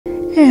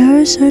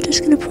Hey, so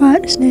just gonna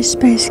practice this new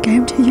space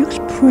game. It looks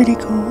pretty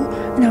cool,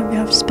 and now we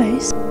have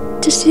space.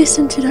 Just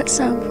listen to that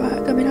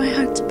soundtrack. I mean, I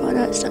had to buy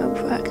that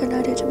soundtrack and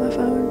add it to my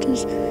phone.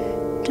 Just,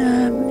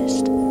 damn,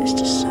 it's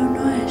just so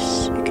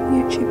nice. You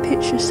can literally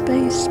picture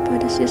space by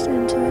just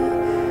listening to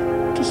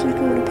it. Just look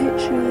at all the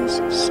pictures.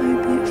 It's so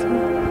beautiful.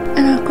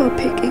 And I've got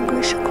to pick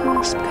English, of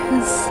course,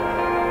 because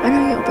I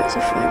know little bits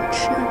of French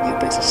and little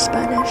bits of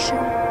Spanish and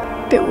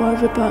a bit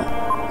whatever, but.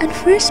 And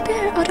for this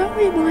bit, I don't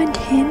really mind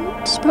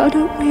hints, but I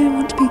don't really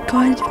want to be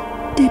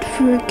guided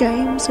through a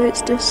game, so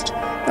it's just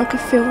like a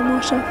film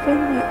or something.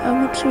 Like, I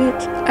want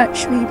to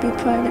actually be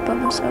playing it by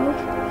myself.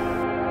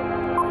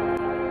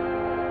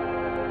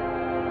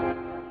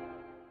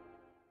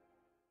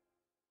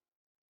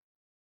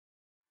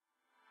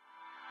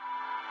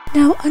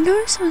 Now, I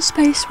know some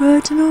space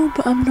words and all,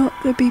 but I'm not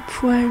going to be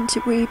prone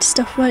to read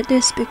stuff like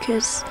this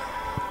because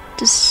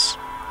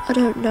I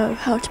don't know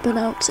how to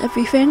pronounce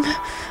everything.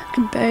 I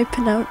can barely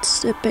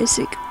pronounce the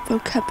basic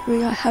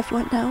vocabulary I have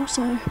right now,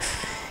 so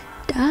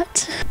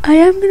that. I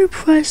am going to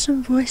try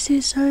some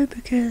voices though,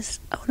 because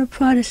I want to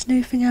try this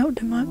new thing out with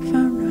the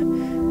microphone.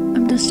 Right?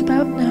 I'm just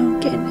about now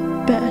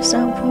getting better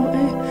sound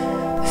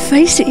quality.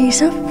 Face it,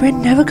 Isa, we're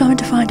never going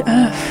to find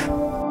Earth.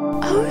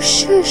 Oh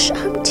shush,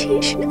 I'm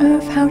teaching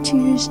Earth how to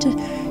use the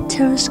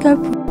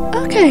telescope.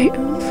 Okay,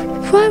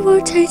 try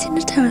rotating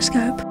the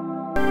telescope.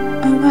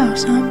 Oh wow,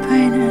 so I'm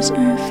playing it as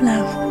Earth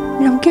now.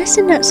 And I'm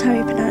guessing that's how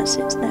you pronounce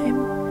its name.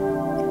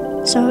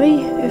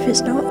 Sorry if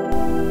it's not.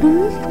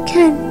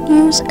 Can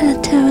use a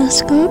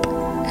telescope.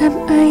 Am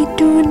I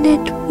doing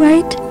it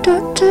right,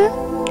 Doctor?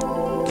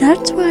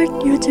 That's right,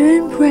 you're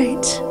doing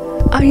great.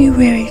 Are you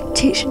really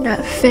teaching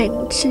that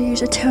thing to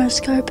use a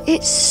telescope?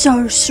 It's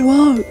so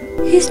slow.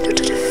 He's not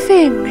a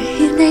thing,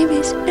 his name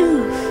is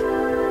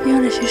Oof. Be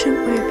honest, you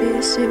shouldn't really be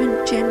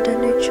assuming gender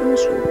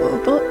neutrals from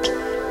robot,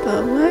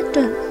 but well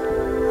done.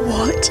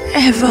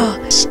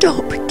 Whatever!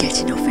 Stop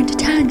getting off into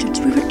tangents,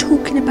 we were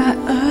talking about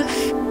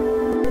Earth.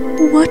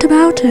 What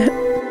about it?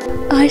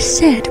 I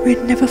said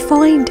we'd never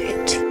find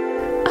it.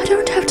 I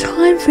don't have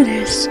time for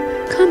this.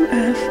 Come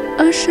Earth,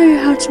 I'll show you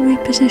how to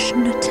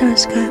reposition the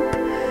telescope.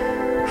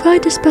 Try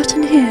this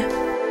button here.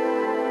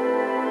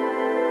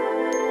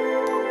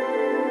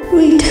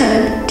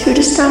 Return to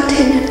the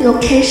starting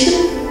location.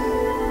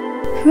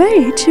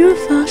 Great, you're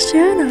a fast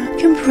learner.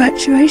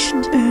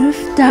 Congratulations,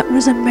 Earth. That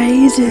was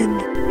amazing.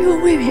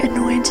 You're really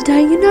annoying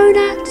today, you know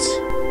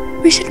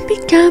that? We shouldn't be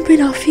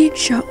gambling our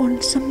future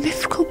on some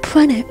mythical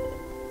planet,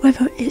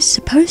 whether it's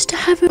supposed to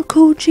have a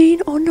cool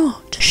gene or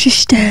not. She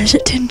stares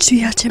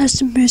intensely at him as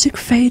the music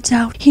fades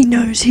out. He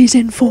knows he's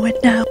in for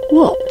it now.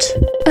 What?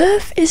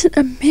 Earth isn't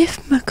a myth,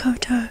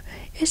 Makoto.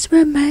 It's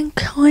where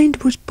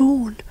mankind was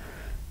born.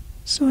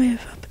 Sorry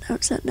if I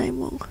pronounced that name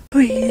wrong.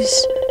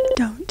 Please,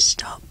 don't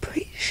stop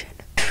preaching.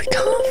 If we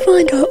can't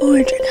find our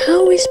origin,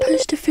 how are we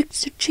supposed to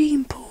fix the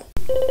gene pool?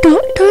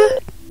 Doctor,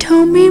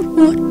 tell me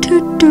what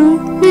to do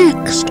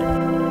next.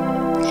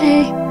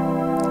 Hey,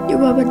 your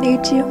mother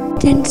needs you.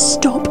 Then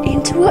stop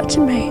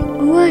interrupting me.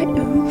 Alright,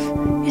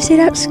 Oof. You see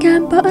that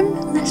scan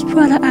button? Let's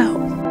try that out.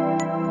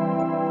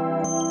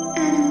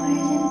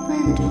 Analyzing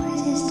planetary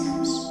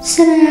systems.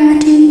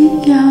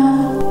 Similarity,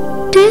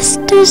 y'all. This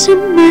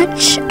doesn't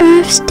match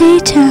Earth's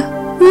data.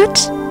 What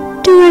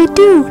do I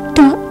do,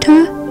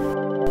 Doctor?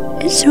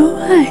 It's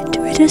alright,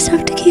 we just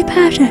have to keep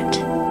at it.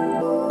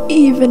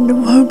 Even the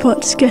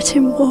robot's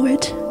getting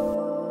worried.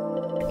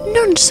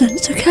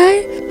 Nonsense,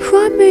 okay?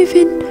 Try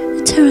moving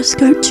the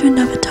telescope to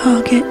another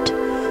target.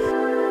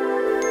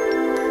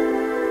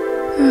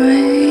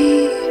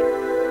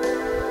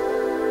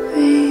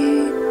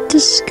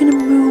 Just gonna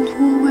move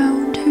all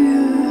around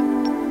here.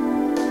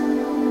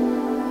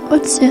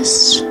 What's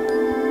this?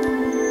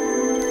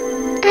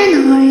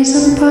 Analyze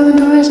and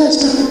planetary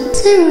system.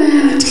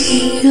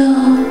 Similarity,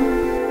 y'all.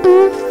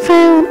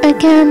 Fail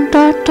again,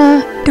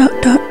 Doctor. ...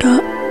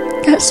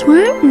 That's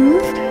right,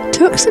 Oof.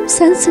 Talk some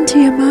sense into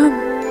your mum.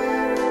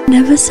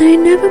 Never say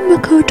never,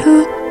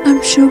 Makoto.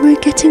 I'm sure we're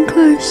getting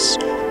close.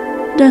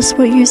 That's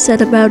what you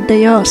said about the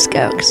Yas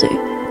Galaxy.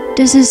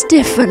 This is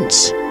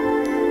different.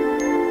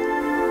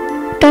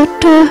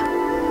 Doctor.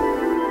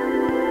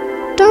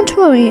 Don't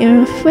worry,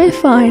 Oof. We're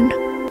fine.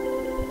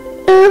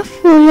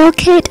 Oof will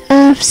locate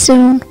Earth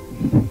soon.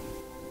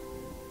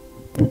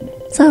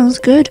 Sounds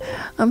good.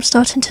 I'm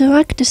starting to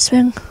like this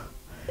thing.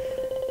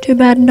 Too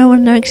bad no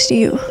one likes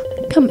you.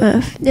 Come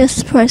Earth,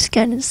 this price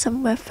scan is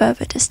somewhere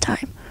further this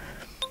time.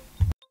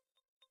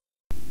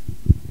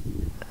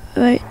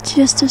 Right,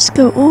 just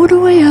go all the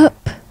way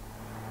up.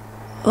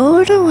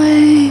 All the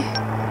way.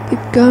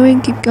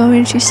 Keep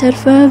going. She said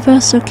further,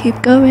 so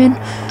keep going.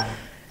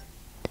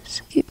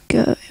 Just keep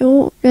going.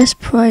 Oh, let's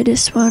try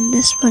this one.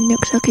 This one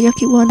looks like a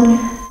yucky one.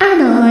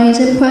 Analyze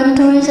the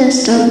planetary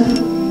system.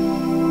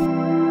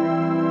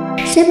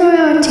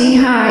 Similarity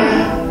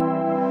high.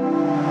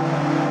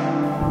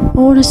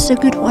 Oh, this is a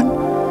good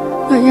one.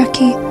 Right,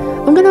 yucky.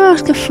 I'm gonna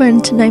ask a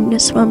friend to name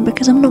this one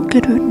because I'm not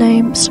good with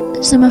names.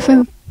 So my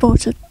friend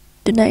bought a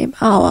the name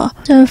Our.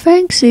 So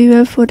thanks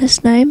Zero for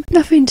this name.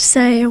 Nothing to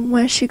say on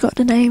where she got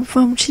the name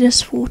from, she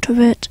just thought of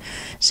it.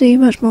 So you're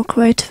much more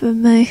creative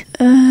than me.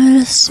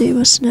 Let's see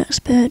what's the next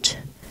bit.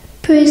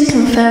 Please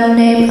confirm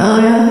name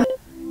Ara.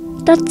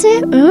 That's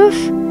it,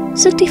 Earth.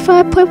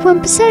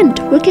 65.1%.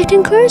 We're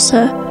getting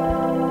closer.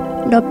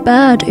 Not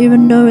bad,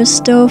 even though it's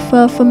still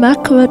far from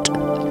accurate.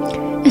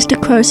 It's the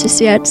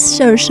closest yet,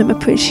 show some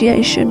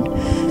appreciation.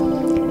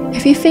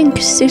 If you think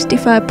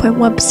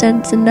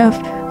 65.1% is enough,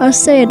 I'll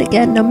say it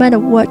again, no matter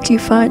what you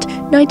find,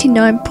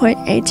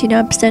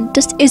 99.89%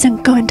 just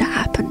isn't going to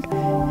happen.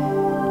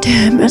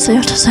 Damn, that's all I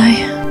have to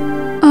say.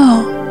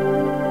 Oh.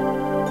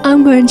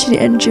 I'm going to the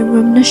engine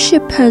room. The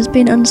ship has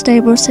been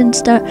unstable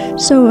since that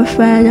solar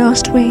flare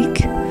last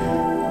week.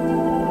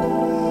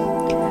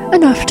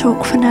 Enough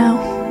talk for now.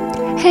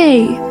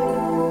 Hey!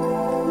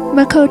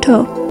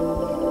 Makoto.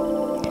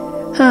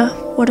 Huh,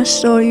 what a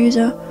store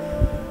user.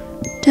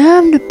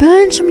 Damn, the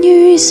burns from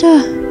you,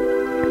 Isa.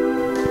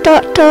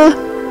 Doctor.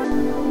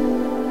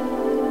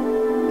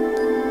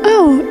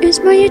 Oh, is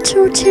my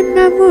little tin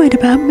man worried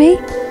about me?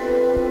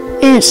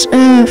 It's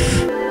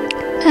Earth.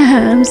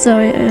 Haha, I'm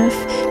sorry,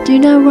 Earth. Do you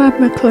know why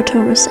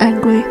Makoto was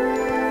angry?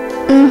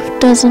 Earth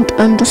doesn't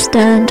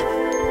understand.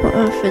 Well,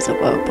 Earth is a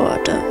robot,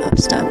 I don't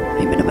understand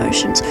human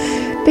emotions.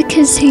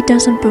 Because he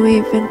doesn't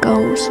believe in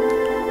goals.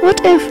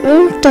 What if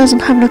Earth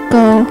doesn't have a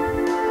goal?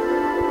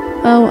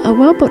 Well, a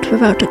robot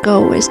without a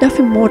goal is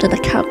nothing more than a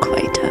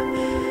calculator.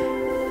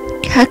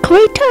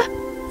 Calculator?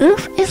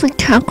 Earth is a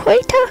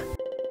calculator?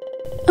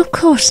 Of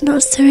course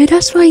not, silly.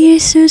 That's why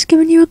Yasu's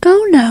giving you a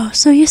goal now,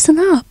 so listen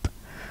up.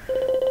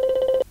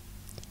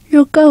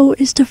 Your goal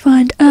is to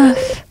find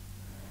Earth.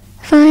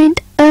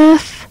 Find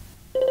Earth.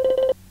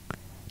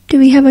 Do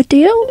we have a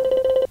deal?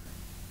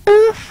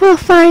 Earth will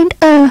find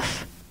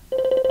Earth.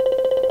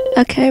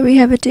 Okay, we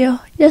have a deal.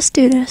 Let's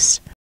do this.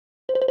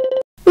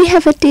 We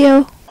have a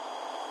deal.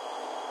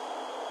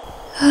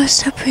 Oh,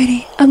 so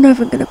pretty. I'm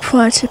never gonna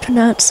try to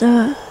pronounce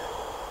that.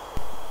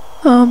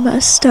 Oh, my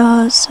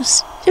stars.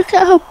 Just look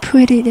at how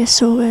pretty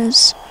this all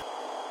is.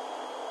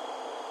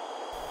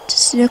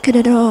 Just look at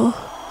it all.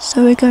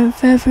 So we're going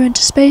further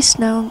into space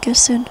now, I'm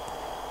guessing.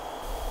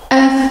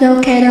 Earth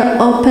locator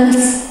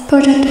Opus.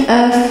 Project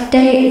Earth.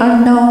 Date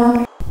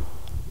unknown.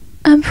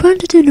 I'm trying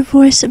to do the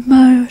voice of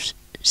Mario,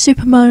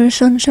 Super Mario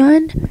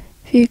Sunshine.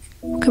 If you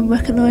can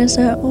recognise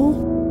that at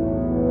all.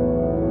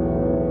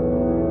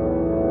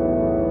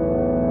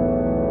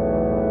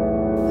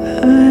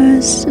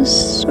 It's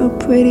just so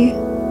pretty.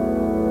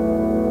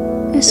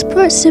 It's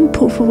quite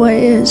simple for what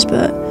it is,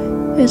 but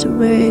it's a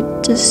really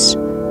just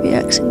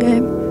relaxing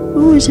game.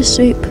 Ooh, he's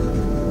asleep.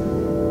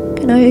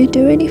 Can I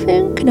do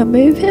anything? Can I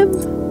move him?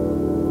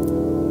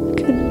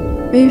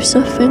 Can move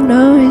something?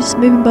 No, he's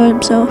moving by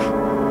himself.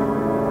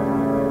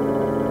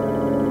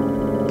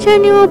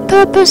 General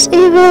purpose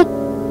either.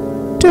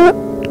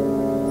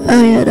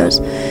 Oh yeah, that's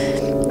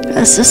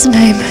just the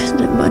name.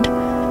 Never mind.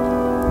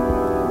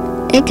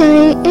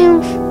 AKA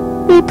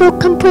reboot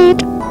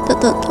complete.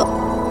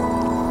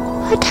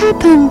 What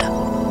happened?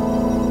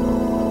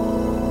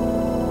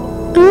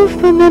 Earth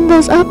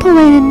remembers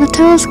operating the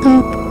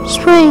telescope.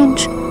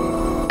 Strange.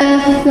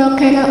 Earth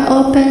locator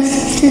Opus.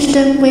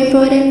 System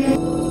rebooting.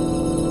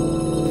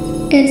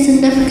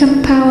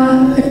 Insignificant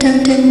power.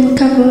 Attempting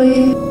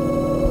recovery.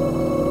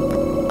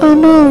 Oh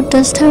no,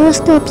 does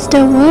telescope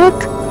still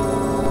work?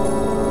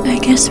 I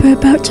guess we're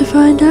about to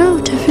find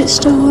out if it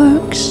still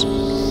works.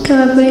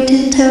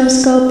 Calibrating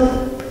telescope.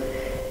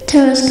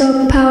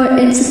 Telescope power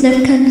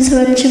insignificant,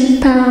 switching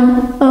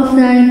power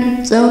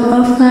offline, zone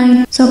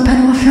offline, zone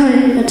panel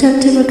offline,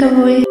 attempting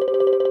recovery.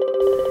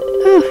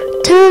 Oh,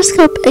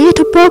 telescope a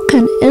little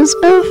broken. Is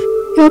Earth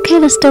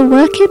locator still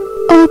working?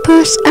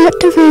 Opus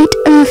activate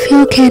Earth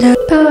locator.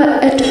 Power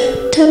at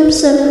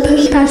 10%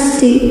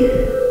 capacity.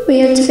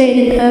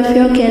 Reactivating Earth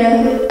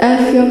locator.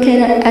 Earth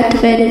locator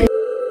activated.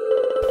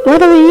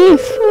 What a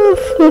relief!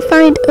 We'll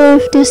find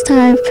Earth this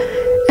time.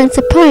 And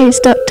surprise,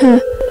 Doctor.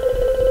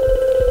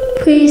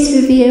 Please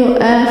review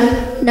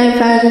Earth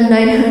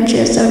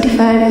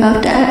 9975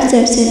 after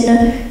accessing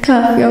the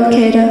curve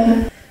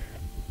locator.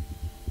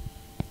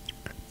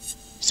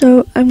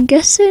 So I'm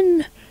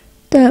guessing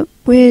that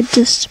we're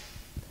just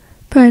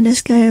playing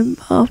this game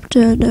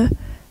after the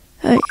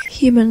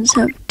humans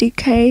have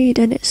decayed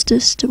and it's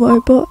just a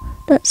robot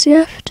that's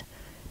left.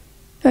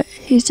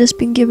 He's just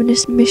been given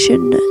this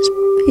mission that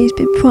he's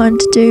been trying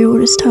to do all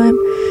this time.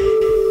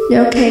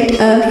 Locate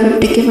Earth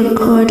with the given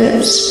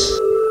coordinates.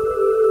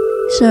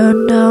 So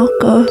now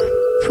go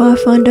try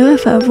to find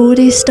Earth out of all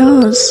these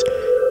stars.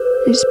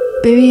 These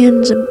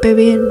billions and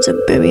billions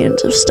and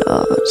billions of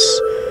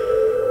stars.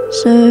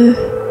 So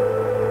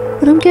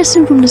what I'm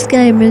guessing from this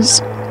game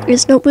is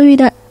it's not really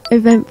that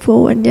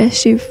eventful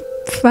unless you've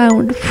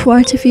found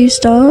quite a few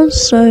stars.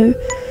 So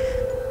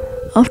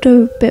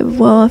after a bit of a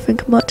while I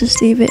think I might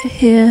just leave it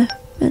here,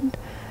 and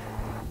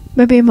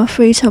maybe in my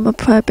free time I'll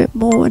play a bit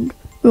more and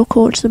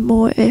record some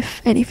more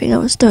if anything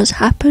else does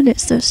happen.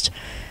 It's just,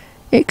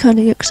 it kind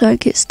of looks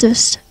like it's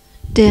just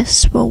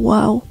this for a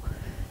while.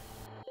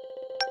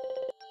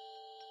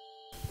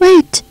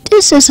 Wait,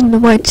 this isn't the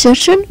right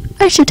section.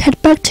 I should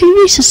head back to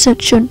user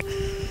section.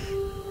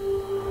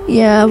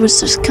 Yeah, I was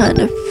just kind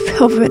of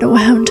hovering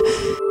around.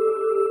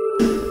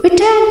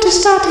 Return to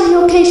starting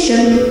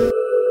location.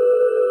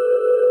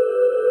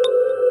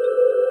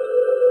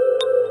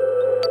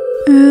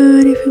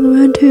 Anything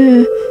around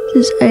here?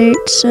 This is 8,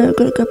 so I've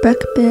got to go back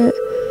a bit.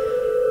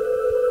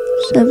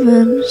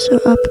 7, so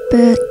up a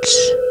bit.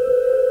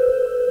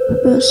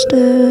 First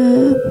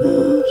step.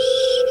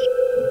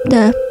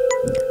 There.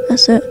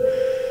 That's it.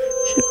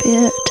 Should be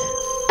it.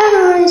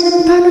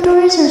 Analyzing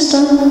planetary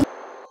system.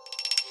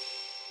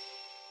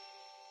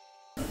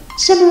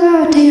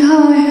 Similarity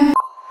high.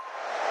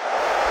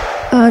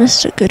 Oh, this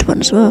is a good one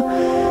as well.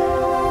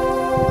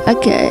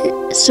 Okay,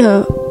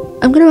 so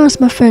I'm gonna ask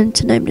my friend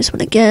to name this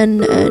one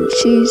again, and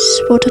she's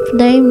spotted the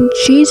name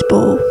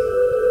Cheeseball.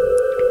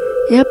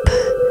 Yep.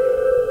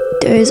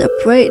 Those are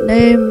great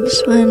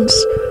names, friends.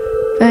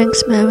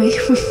 Thanks, Mary.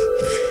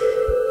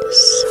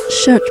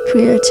 Such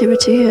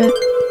creativity here.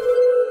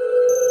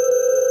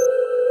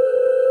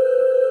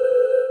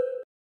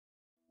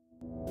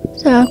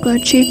 So I've got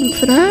achievement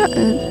for that,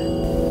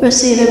 and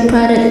receiving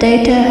private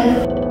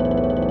data.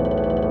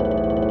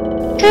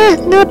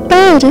 Not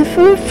bad. If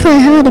we try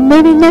harder,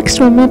 maybe next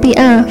one will be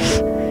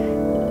Earth.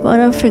 But I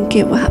don't think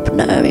it will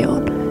happen early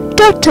on.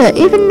 Doctor,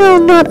 even though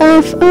not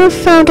Earth, Earth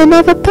found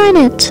another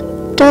planet.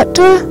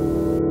 Doctor?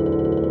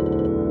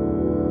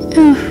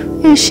 Oh,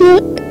 is she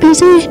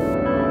busy?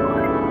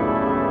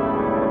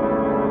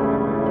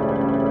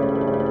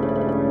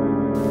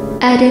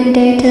 Adding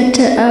data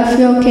to Earth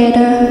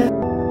locator.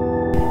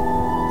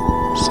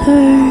 So,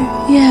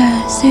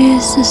 yeah, so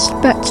it's just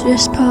back to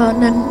this part,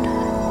 and then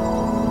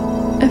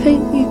I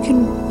think you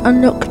can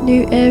unlock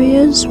new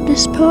areas with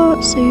this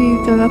part, so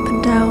you go up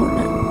and down,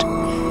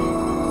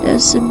 and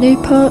there's some new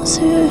parts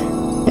here.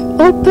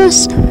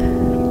 Opus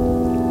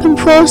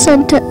Control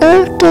Center.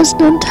 Earth does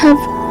not have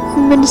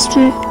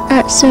administrative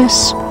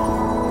access.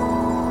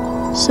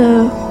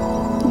 So,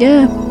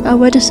 yeah, I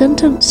read a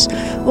sentence.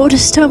 All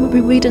this time we've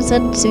been reading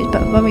sentences,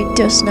 but Mummy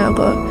just now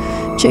got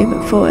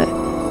achievement for it.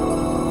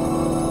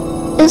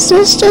 Is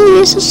this the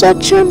user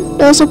section?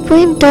 There's a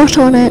green dot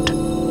on it.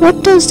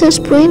 What does this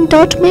green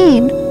dot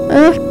mean?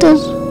 Earth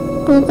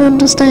doesn't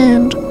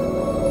understand.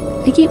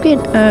 I keep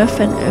getting Earth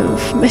and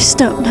Earth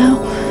messed up now.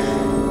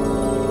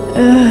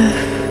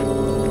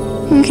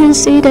 You can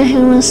see the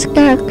Hills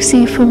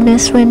galaxy from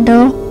this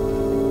window.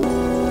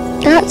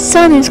 That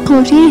sun is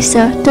called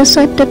Yisa, just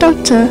like the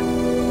Doctor.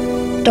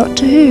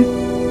 Doctor Who?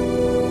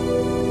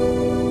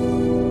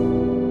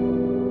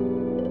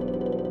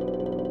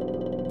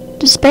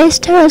 The space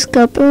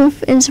telescope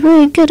Earth is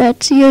really good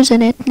at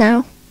using it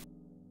now.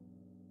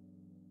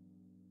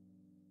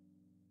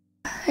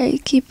 I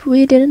keep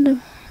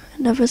reading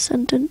another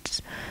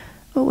sentence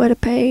over the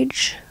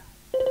page.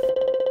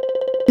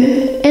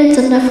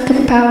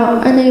 Internet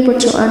power unable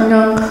to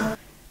unlock.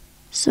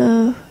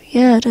 So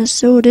yeah,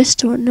 there's all this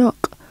to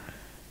unlock.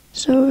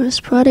 So it's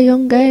quite a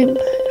young game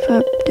if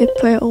I did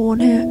play it all on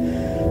here.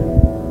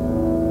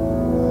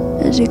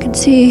 As you can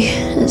see,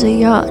 there's a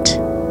yacht.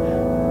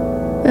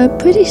 A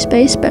pretty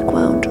space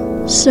background.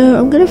 So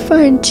I'm gonna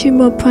find 2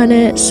 more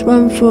planets,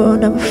 one for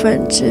another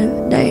friend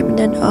to name, and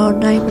then I'll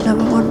name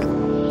another one.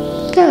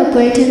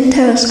 Calibrating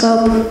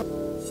telescope.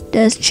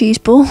 There's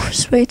Cheeseball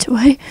straight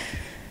away.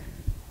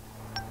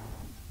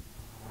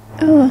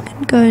 Oh, I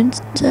can go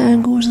into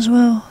angles as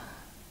well.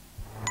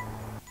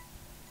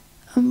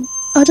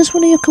 I just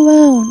want to look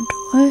around.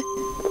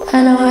 What?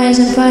 Analyze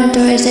and find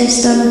the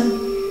system.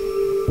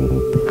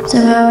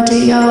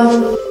 Similarity,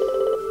 yo.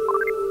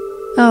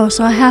 Oh,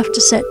 so I have to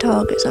set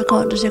targets. I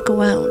can't just look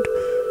around.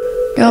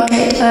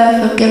 Locate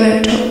Earth and give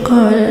it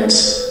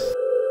coordinates.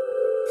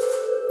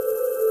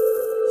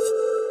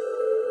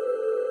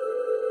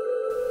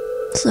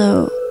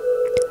 So,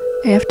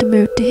 I have to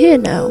move to here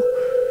now.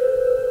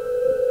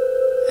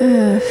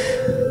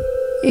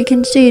 You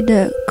can see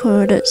the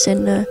coordinates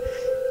in the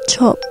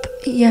top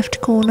left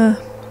corner.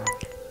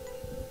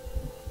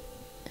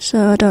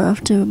 So I don't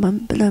have to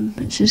remember them,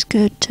 which is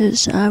good,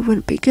 because I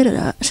wouldn't be good at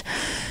that.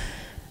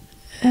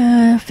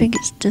 I think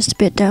it's just a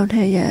bit down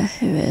here, yeah,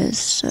 here it is.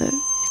 So, it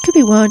could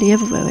be one or the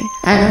other way.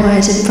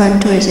 Analyzing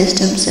planetary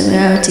system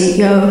similarity,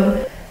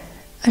 yo.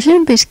 I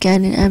shouldn't be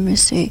scanning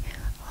atmosphere.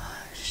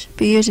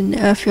 Be using the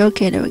Earth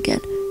locator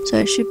again, so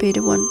it should be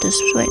the one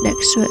just right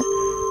next to it.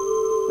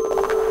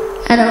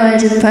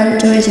 Analyzing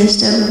planetary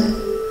system.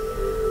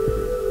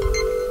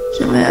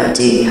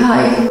 Similarity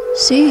high.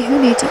 See,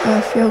 who needs an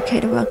Earth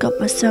locator? I got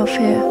myself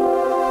here.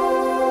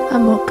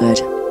 I'm all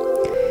good.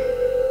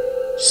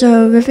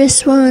 So with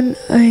this one,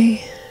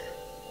 I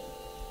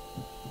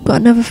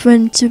got another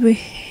friend to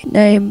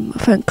name, I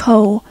think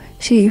Cole.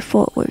 She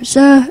thought it was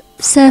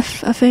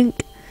Seth, I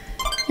think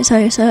is how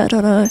you say it, I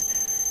don't know.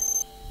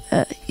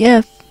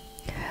 Yeah,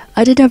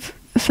 I did have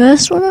the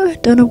first one. I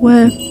don't know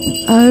where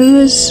I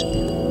was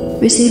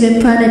receiving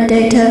planet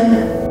data.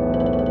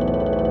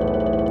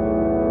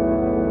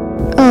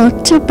 Oh,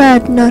 too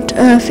bad not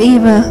Earth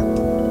either.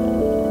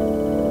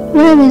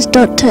 Where is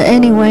Doctor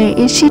anyway?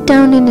 Is she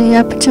down in the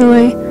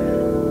laboratory?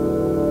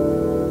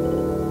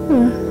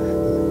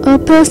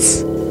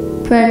 Opus.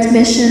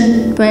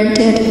 Transmission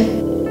granted.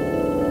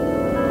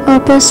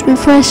 Opus,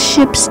 refresh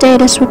ship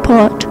status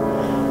report.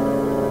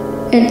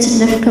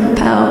 Insignificant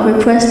power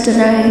request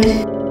denied.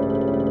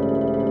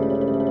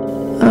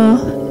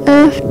 Oh,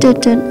 Earth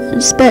didn't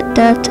inspect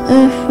that.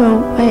 Earth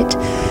won't wait.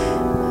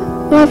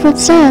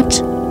 What's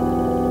that?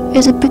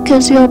 Is it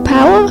because of your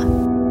power?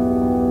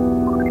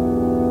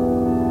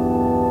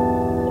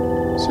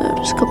 So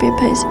just copy and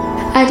paste.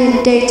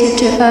 Adding data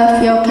to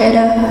Earth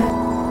locator.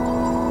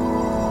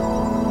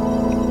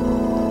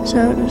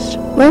 So just,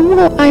 when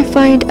will I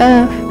find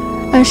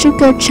Earth? I should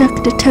go check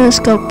the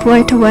telescope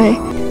right away.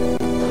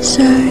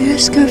 So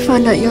let's go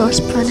find out your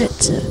planet.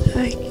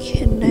 I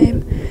can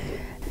name.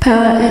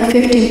 Power at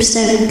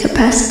 15%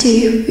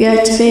 capacity.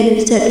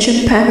 Reactivated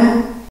section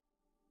panel.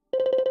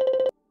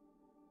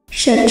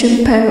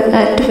 Section panel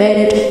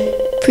activated.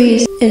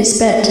 Please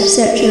inspect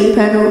section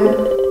panel.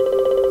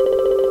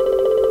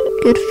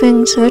 Good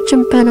thing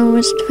section panel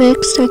was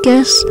fixed, I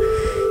guess.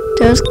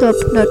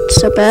 Telescope not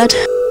so bad.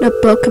 Not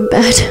broken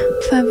bad.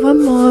 Find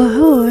one more.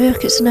 Oh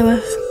look, it's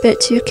another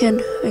bit you can,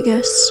 I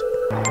guess.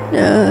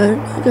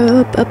 No,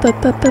 go up.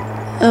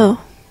 Oh.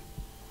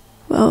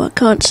 Well, I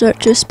can't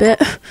search this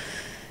bit.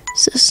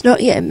 So it's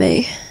not yet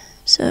me.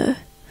 So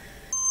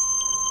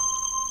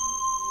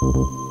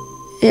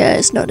yeah,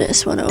 it's not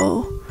this one at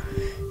all.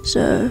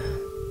 So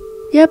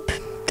yep,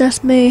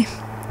 that's me.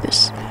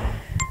 Just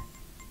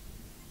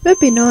would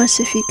be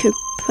nice if you could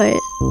play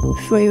it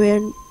through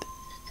and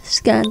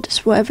scan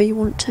just whatever you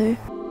want to.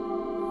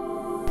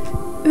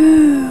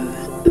 Ooh,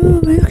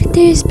 look at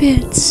these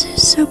bits.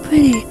 It's so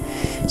pretty.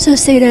 So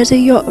see, there's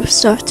a lot of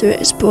stuff to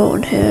explore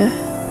on here.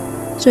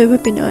 So it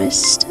would be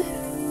nice to...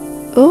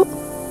 Oh!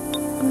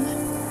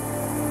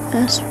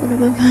 That's one of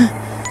them.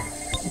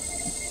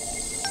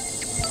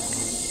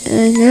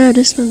 And yeah,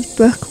 this one's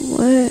black and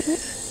white.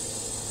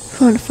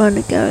 Trying to find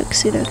a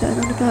galaxy they're going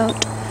on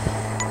about.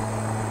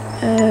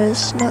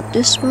 It's not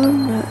this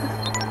one.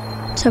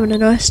 It's having a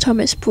nice time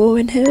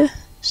exploring here.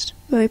 It's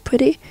very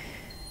pretty.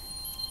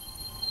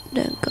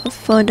 Then gotta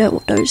find out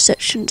what those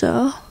sections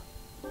are.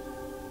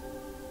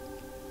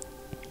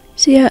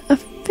 So yeah, I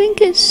think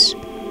it's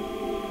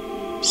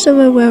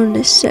somewhere around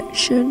this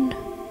section.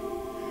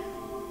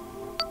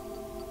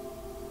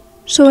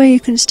 Sorry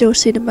you can still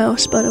see the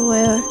mouse, by the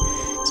way. I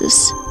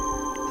just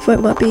thought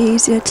it might be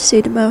easier to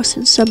see the mouse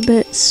in some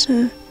bits.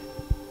 So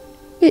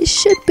it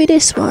should be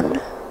this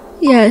one.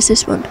 Yeah, it's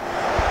this one.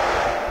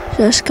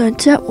 So let's go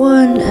into that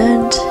one,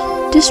 and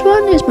this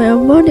one is my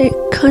own one. It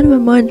kind of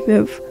reminds me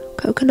of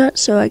coconut,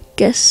 so I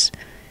guess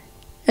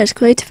as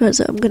creative as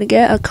I'm gonna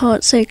get, I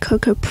can't say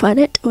Cocoa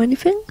Planet or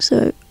anything,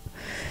 so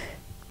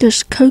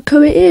just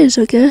Cocoa it is,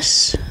 I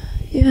guess.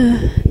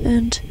 Yeah,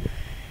 and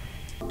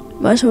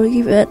might as well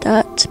leave it at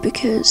that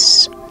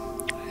because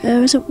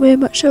there isn't really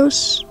much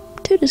else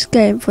to this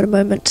game for the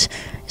moment.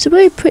 It's a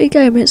very pretty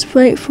game. It's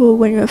great for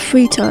when you're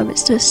free time.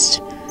 It's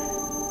just,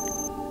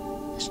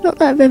 it's not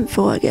that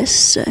eventful, I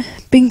guess.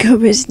 Bingo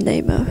is the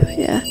name of,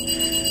 yeah.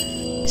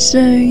 So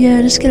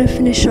yeah, just gonna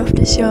finish off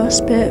this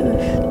last bit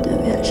with the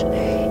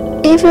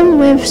reaction. Even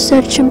with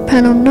section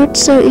panel not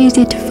so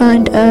easy to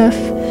find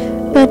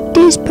Earth, but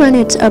these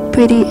planets are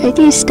pretty, at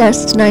least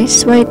that's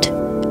nice, right?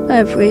 I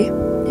agree,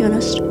 be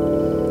honest.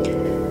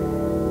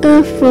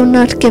 Earth will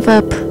not give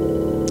up.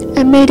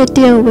 I made a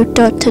deal with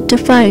Doctor to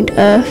find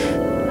Earth.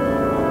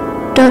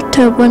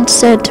 Doctor once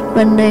said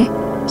when they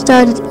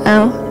started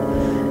out,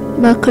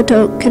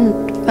 Makoto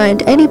can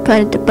find any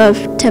planet above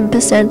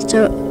 10%,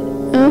 so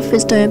Earth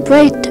is doing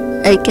great,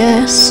 I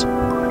guess.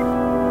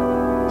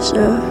 So,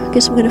 I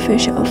guess I'm gonna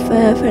finish it off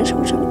there. Thanks for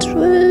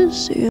watching.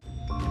 See you.